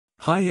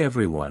Hi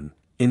everyone,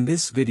 in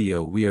this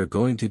video we are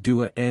going to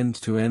do an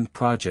end-to-end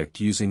project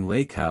using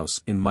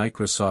Lakehouse in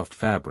Microsoft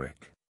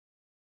Fabric.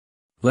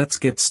 Let's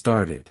get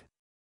started.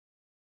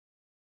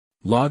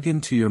 Log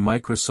into your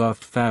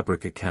Microsoft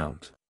Fabric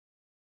account.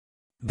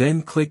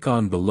 Then click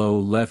on below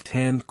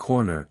left-hand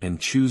corner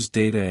and choose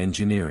Data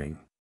Engineering.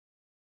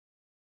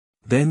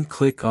 Then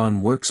click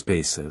on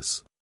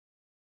Workspaces.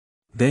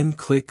 Then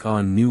click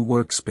on New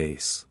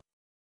Workspace.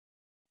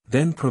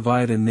 Then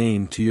provide a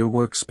name to your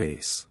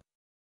workspace.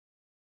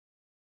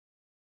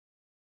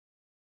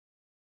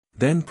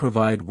 Then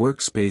provide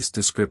workspace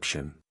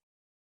description.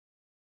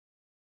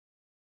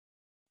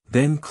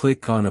 Then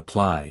click on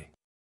Apply.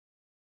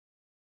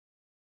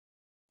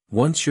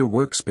 Once your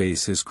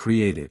workspace is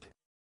created,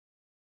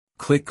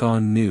 click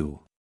on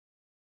New.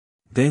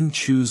 Then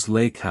choose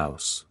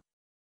Lakehouse.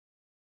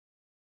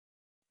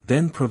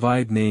 Then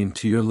provide name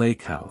to your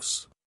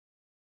Lakehouse.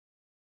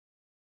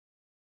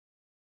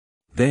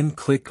 Then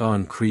click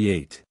on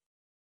Create.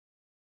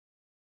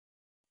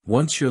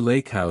 Once your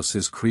Lakehouse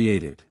is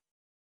created,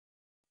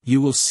 you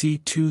will see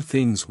two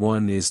things.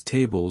 One is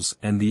tables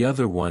and the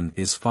other one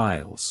is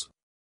files.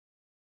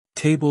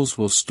 Tables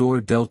will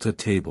store Delta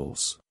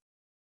tables.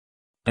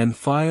 And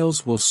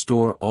files will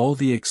store all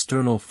the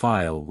external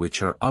file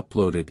which are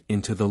uploaded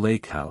into the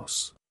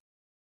Lakehouse.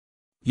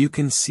 You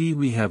can see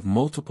we have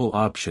multiple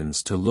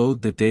options to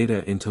load the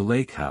data into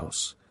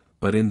Lakehouse,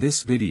 but in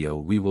this video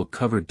we will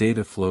cover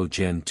Dataflow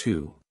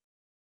gen2.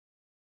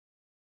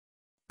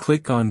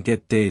 Click on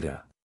Get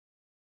Data.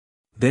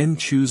 Then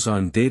choose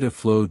on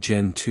Dataflow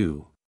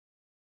gen2.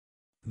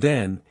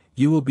 Then,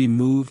 you will be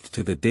moved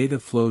to the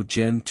Dataflow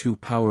gen2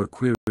 Power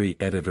Query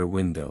Editor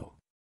window.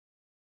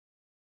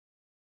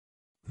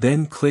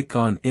 Then click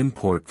on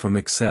Import from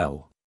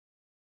Excel.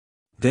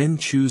 Then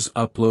choose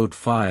Upload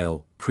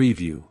File,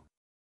 Preview.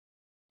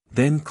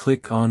 Then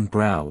click on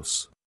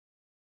Browse.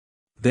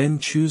 Then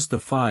choose the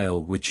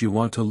file which you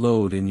want to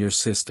load in your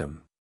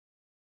system.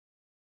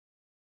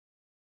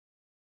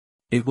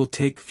 It will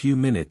take few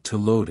minutes to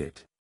load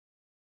it.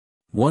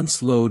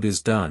 Once load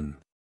is done,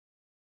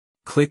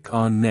 click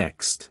on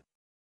Next.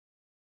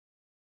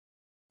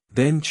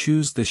 Then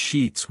choose the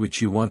sheets which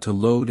you want to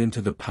load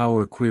into the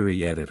Power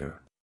Query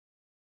Editor.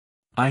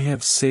 I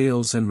have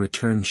Sales and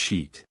Return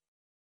sheet.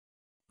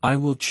 I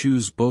will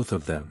choose both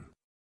of them.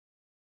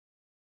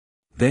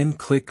 Then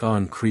click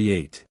on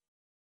Create.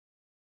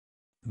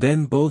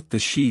 Then both the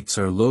sheets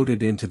are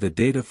loaded into the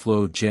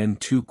Dataflow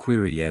gen2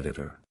 Query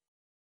Editor.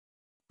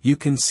 You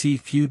can see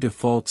few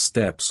default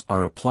steps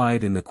are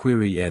applied in the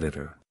query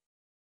editor.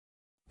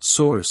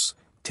 Source,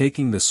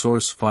 taking the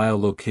source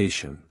file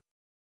location.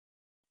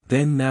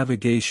 Then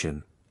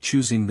navigation,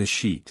 choosing the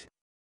sheet.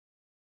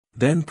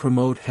 Then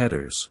promote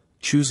headers,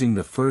 choosing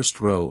the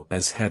first row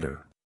as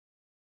header.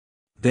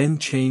 Then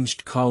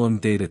changed column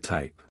data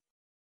type.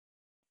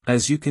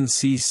 As you can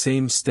see,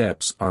 same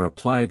steps are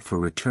applied for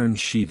return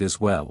sheet as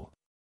well.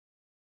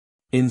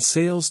 In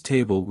sales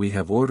table we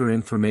have order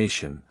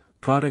information,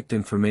 product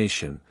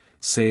information,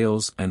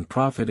 sales and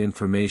profit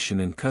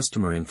information and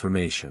customer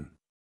information.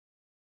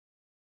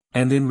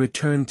 And in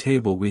return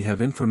table we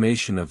have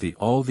information of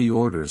all the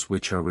orders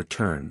which are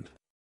returned.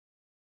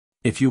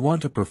 If you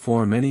want to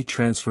perform any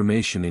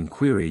transformation in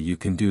query you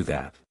can do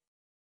that.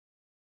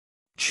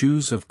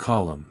 Choose of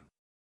column.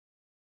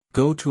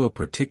 Go to a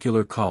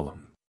particular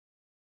column.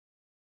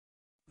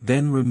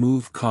 Then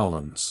remove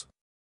columns.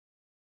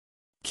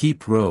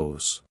 Keep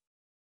rows.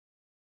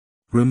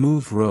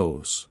 Remove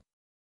rows.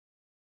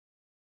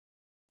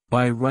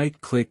 By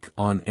right-click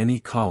on any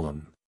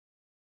column.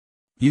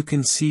 You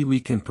can see we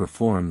can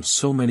perform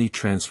so many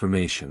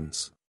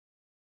transformations.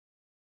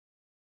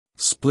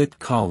 Split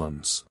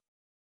columns.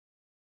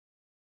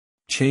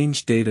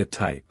 Change data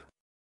type.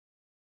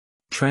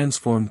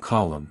 Transform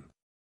column.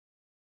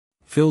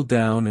 Fill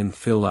down and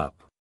fill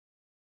up.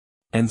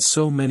 And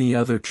so many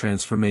other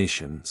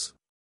transformations.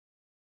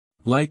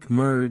 Like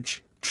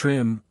merge,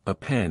 trim,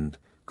 append,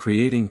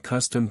 creating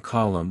custom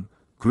column,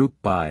 group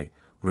by,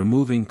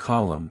 removing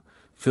column,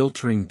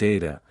 filtering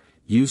data,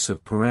 use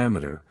of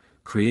parameter,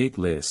 create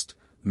list,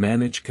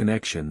 manage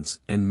connections,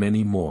 and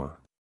many more.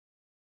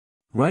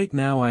 Right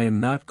now I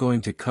am not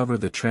going to cover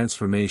the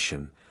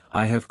transformation.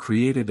 I have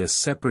created a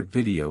separate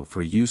video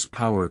for use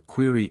Power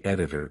Query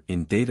Editor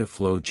in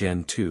Dataflow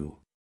gen2.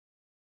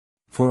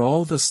 For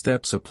all the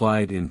steps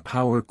applied in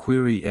Power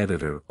Query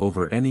Editor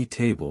over any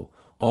table,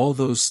 all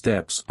those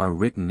steps are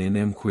written in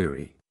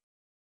mQuery.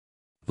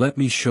 Let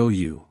me show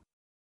you.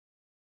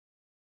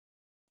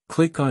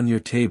 Click on your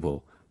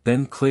table,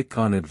 then click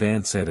on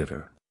Advanced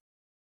Editor.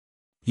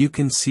 You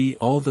can see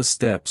all the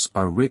steps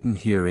are written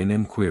here in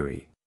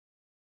mQuery.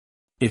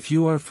 If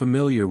you are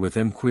familiar with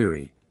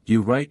mQuery,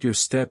 you write your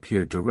step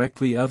here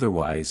directly,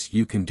 otherwise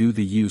you can do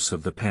the use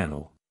of the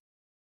panel.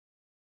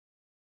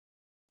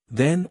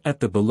 Then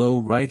at the below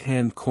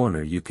right-hand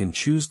corner you can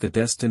choose the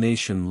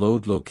destination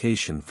load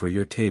location for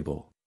your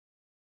table.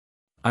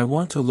 I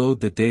want to load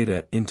the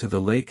data into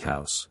the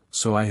Lakehouse,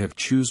 so I have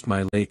chosen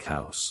my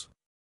Lakehouse.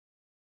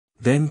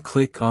 Then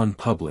click on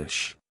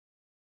Publish.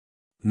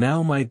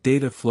 Now my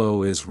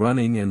Dataflow is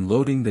running and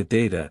loading the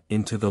data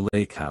into the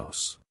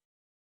Lakehouse.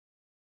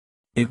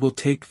 It will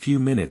take few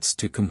minutes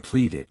to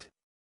complete it.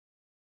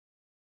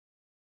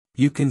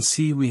 You can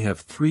see we have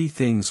three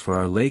things for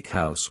our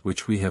Lakehouse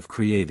which we have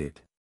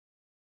created.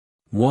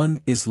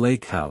 One is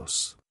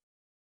Lakehouse.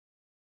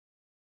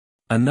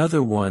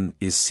 Another one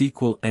is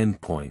SQL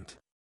Endpoint.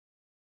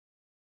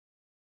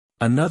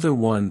 Another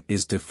one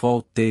is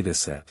Default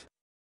Dataset.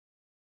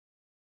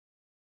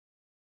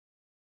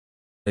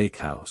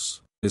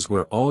 Lakehouse is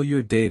where all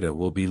your data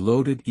will be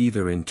loaded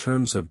either in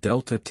terms of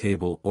Delta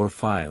table or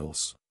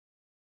files.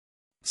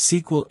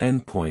 SQL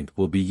Endpoint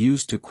will be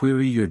used to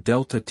query your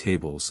Delta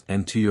tables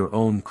and to your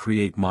own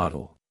create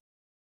model.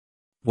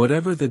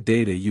 Whatever the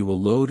data you will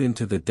load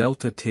into the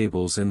Delta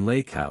tables in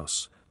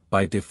Lakehouse,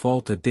 by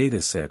default a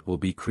dataset will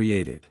be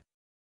created.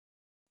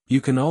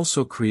 You can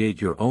also create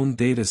your own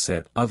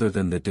dataset other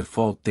than the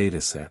default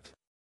dataset.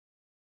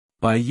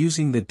 By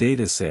using the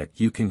dataset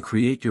you can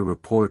create your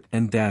report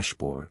and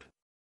dashboard.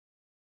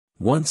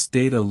 Once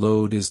data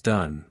load is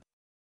done,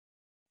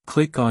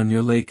 click on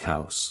your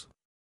Lakehouse.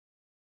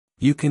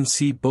 You can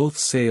see both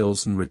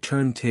sales and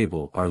return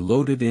table are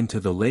loaded into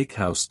the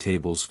Lakehouse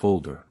tables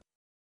folder.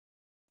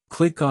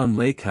 Click on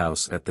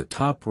Lakehouse at the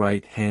top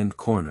right hand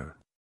corner.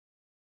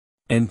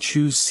 And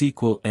choose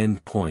SQL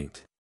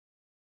Endpoint.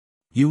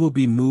 You will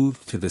be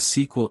moved to the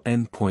SQL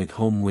Endpoint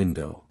home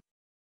window.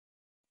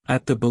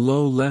 At the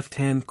below left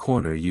hand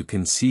corner you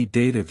can see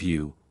Data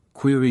View,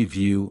 Query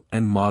View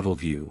and Model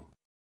View.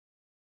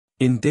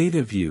 In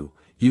Data View,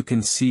 you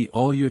can see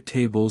all your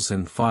tables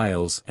and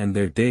files and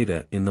their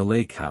data in the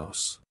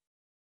Lakehouse.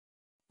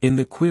 In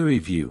the Query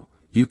View,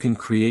 you can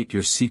create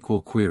your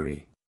SQL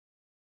query.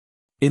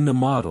 In the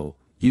Model,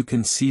 you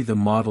can see the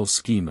model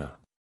schema.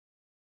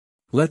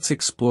 Let's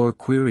explore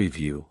Query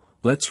View.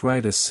 Let's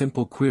write a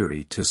simple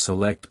query to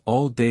select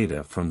all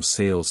data from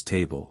Sales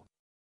table.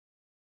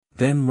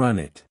 Then run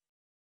it.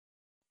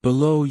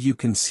 Below you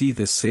can see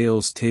the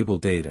Sales table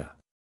data.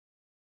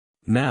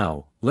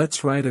 Now,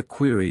 let's write a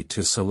query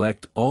to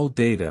select all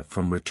data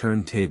from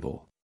Return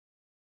table.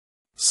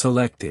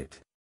 Select it.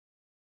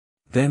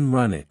 Then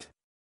run it.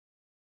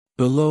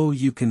 Below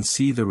you can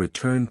see the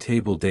Return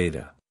table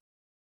data.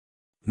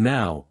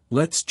 Now,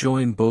 let's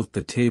join both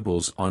the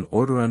tables on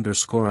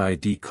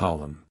order_ID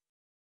column.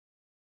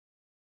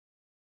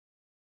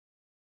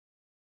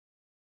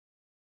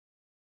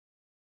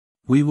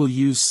 We will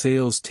use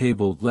Sales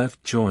table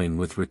left join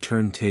with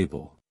Return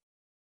table.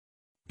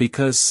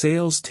 Because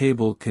Sales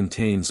table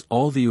contains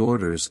all the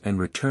orders and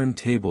Return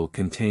table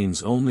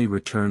contains only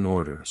return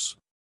orders.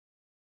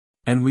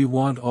 And we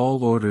want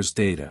all orders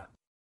data.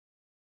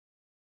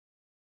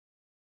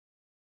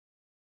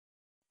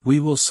 We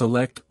will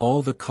select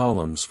all the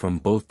columns from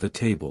both the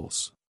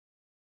tables.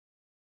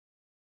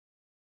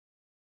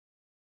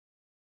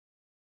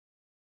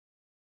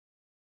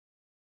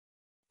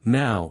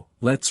 Now,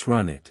 let's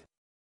run it.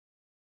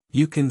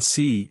 You can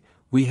see,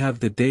 we have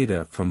the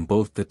data from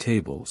both the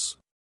tables.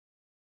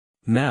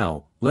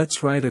 Now,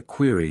 let's write a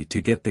query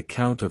to get the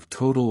count of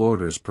total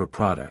orders per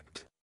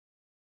product.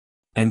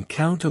 And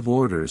count of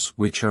orders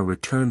which are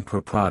returned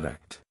per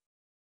product.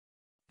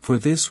 For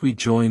this we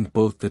joined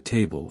both the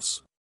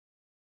tables.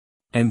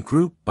 And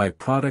group by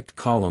product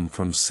column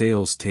from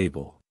Sales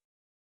table.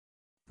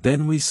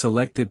 Then we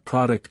selected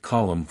product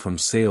column from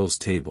Sales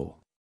table.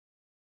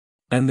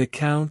 And the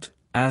count,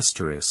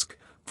 asterisk,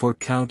 for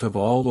count of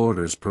all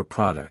orders per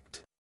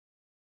product.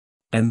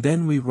 And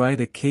then we write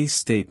a case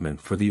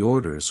statement for the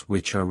orders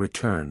which are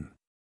returned.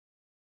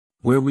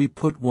 Where we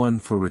put 1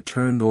 for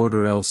returned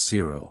order else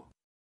 0.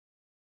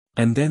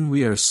 And then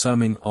we are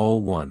summing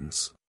all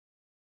ones.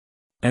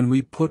 And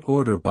we put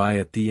order by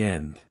at the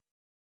end.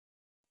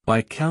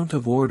 By count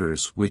of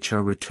orders which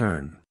are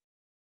returned.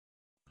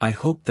 I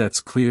hope that's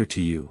clear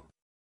to you.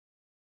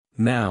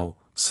 Now,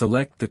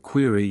 select the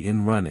query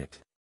and run it.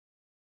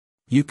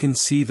 You can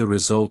see the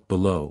result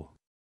below.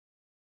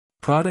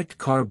 Product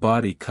car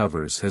body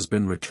covers has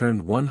been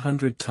returned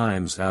 100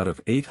 times out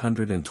of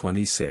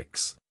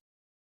 826.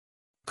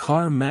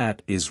 Car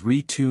mat is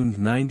retuned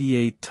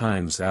 98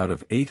 times out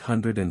of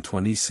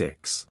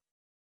 826.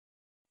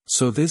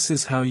 So this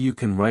is how you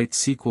can write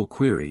SQL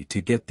query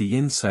to get the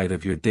insight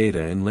of your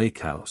data in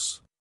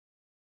Lakehouse.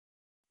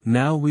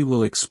 Now we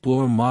will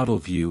explore Model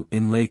View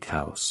in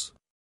Lakehouse.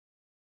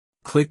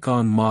 Click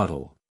on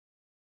Model.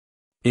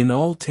 In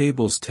All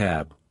Tables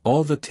tab,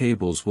 all the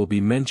tables will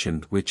be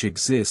mentioned which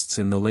exists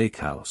in the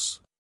Lakehouse.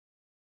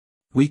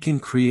 We can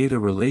create a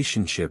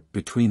relationship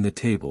between the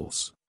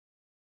tables.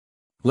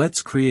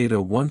 Let's create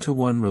a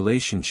one-to-one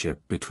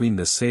relationship between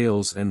the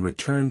sales and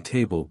return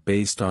table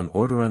based on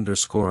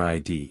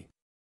order_ID.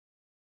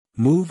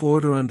 Move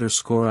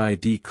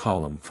order_ID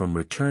column from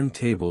return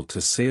table to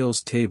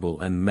sales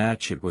table and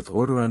match it with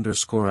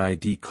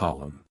order_ID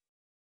column.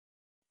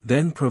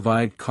 Then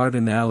provide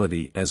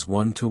cardinality as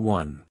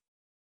 1-to-1.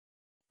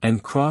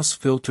 And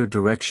cross-filter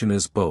direction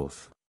as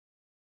both.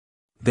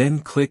 Then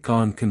click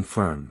on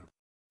Confirm.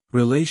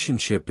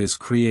 Relationship is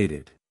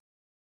created.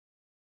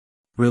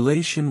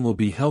 Relation will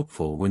be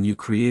helpful when you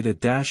create a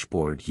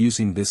dashboard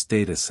using this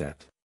dataset.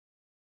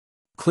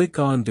 Click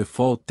on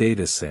Default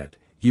Dataset,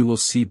 you will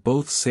see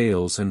both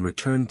sales and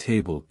return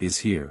table is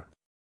here.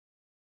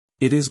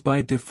 It is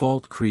by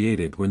default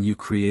created when you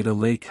create a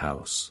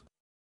Lakehouse.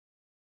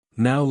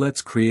 Now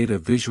let's create a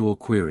visual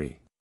query.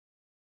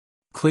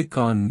 Click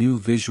on New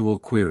Visual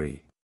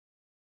Query.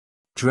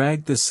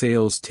 Drag the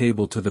sales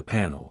table to the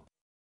panel.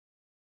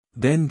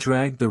 Then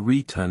drag the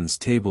returns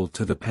table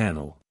to the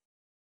panel.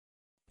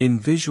 In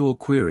Visual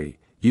Query,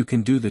 you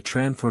can do the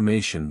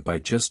transformation by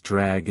just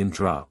drag and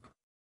drop.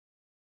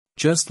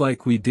 Just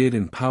like we did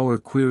in Power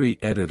Query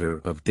Editor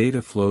of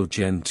Dataflow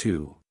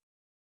Gen2.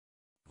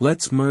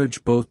 Let's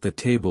merge both the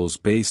tables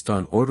based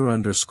on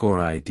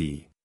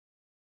order_ID.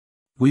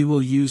 We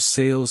will use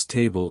sales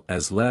table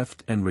as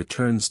left and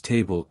returns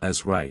table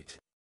as right.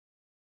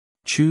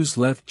 Choose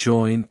left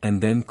join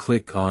and then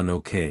click on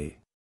OK.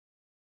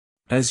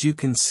 As you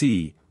can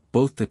see,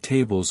 both the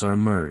tables are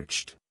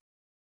merged.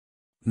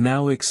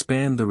 Now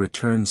expand the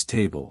returns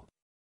table.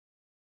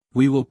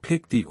 We will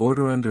pick the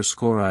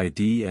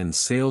order_ID and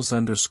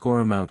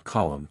sales_amount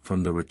column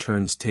from the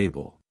returns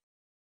table.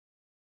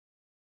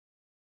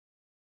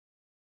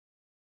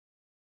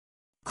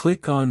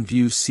 Click on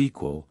View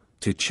SQL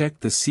to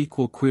check the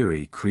SQL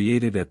query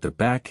created at the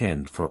back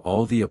end for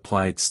all the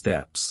applied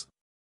steps.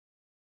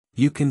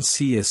 You can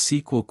see a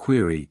SQL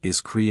query is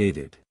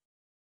created.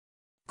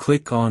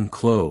 Click on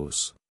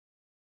Close.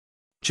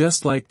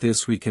 Just like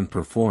this we can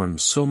perform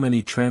so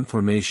many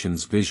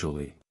transformations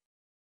visually.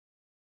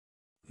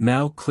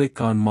 Now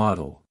click on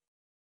Model.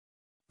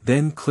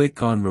 Then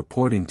click on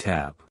Reporting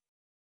tab.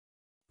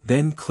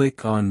 Then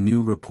click on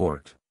New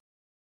Report.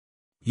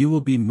 You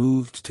will be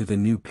moved to the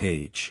new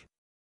page.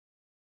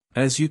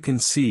 As you can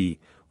see,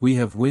 we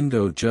have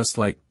window just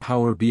like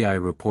Power BI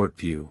report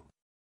view.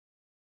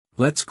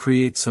 Let's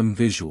create some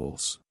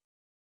visuals.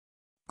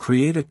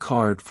 Create a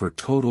card for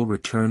total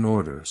return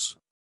orders.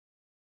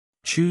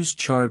 Choose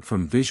chart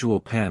from visual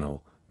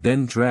panel,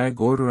 then drag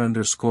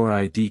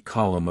order_ID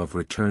column of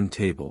return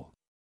table.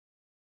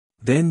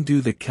 Then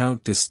do the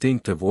count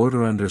distinct of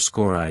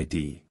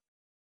order_ID.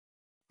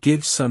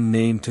 Give some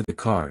name to the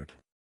card.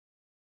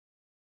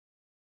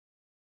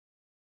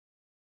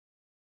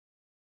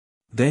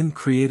 Then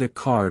create a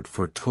card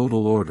for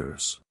total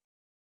orders.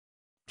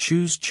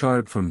 Choose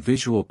chart from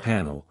visual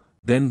panel,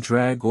 then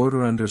drag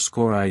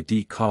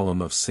order_ID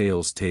column of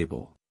sales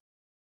table.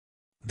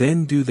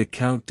 Then do the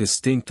count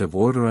distinct of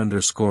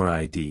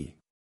order_ID.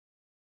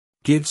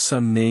 Give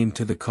some name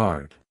to the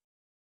card.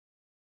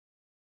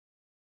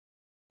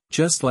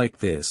 Just like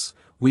this,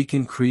 we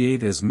can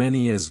create as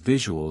many as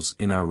visuals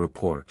in our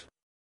report.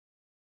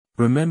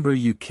 Remember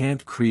you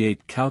can't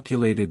create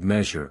calculated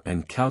measure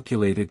and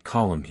calculated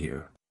column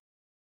here,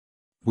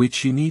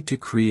 which you need to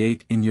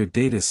create in your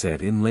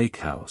dataset in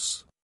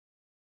Lakehouse.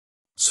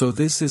 So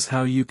this is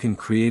how you can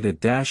create a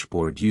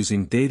dashboard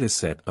using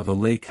dataset of a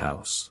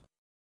Lakehouse.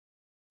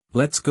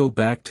 Let's go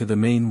back to the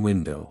main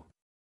window.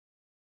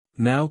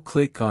 Now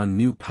click on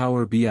New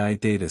Power BI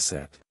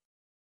Dataset.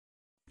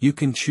 You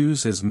can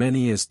choose as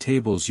many as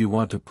tables you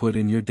want to put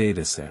in your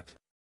dataset.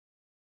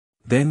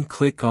 Then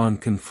click on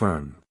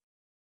Confirm.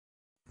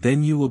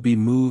 Then you will be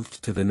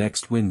moved to the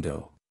next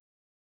window.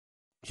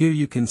 Here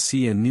you can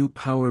see a new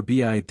Power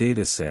BI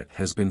dataset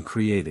has been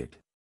created.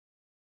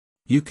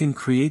 You can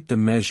create the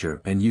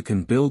measure and you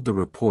can build the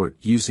report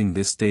using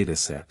this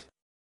dataset.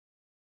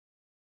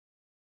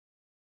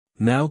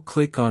 Now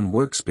click on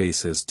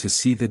Workspaces to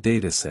see the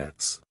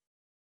datasets.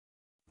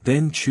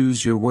 Then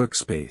choose your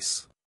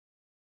workspace.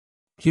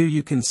 Here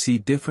you can see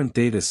different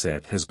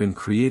dataset has been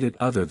created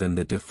other than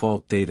the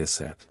default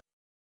dataset.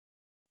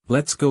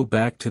 Let's go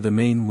back to the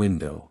main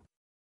window.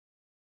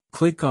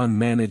 Click on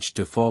Manage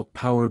Default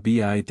Power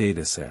BI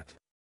Dataset.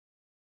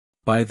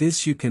 By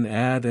this you can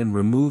add and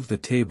remove the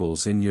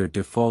tables in your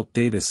default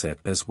dataset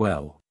as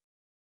well.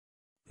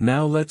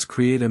 Now let's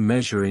create a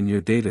measure in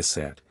your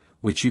dataset,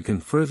 which you can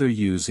further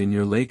use in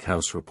your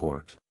Lakehouse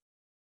report.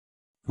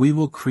 We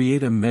will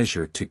create a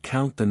measure to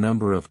count the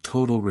number of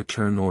total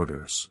return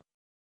orders.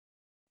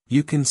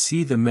 You can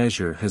see the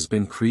measure has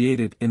been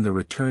created in the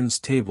returns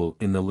table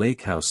in the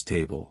Lakehouse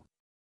table.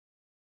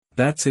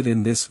 That's it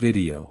in this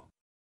video.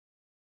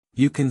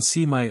 You can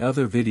see my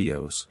other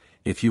videos,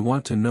 if you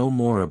want to know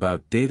more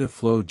about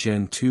Dataflow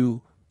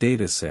Gen2,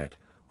 Dataset,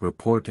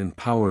 Report and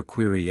Power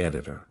Query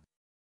Editor.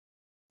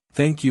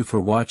 Thank you for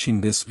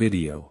watching this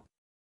video.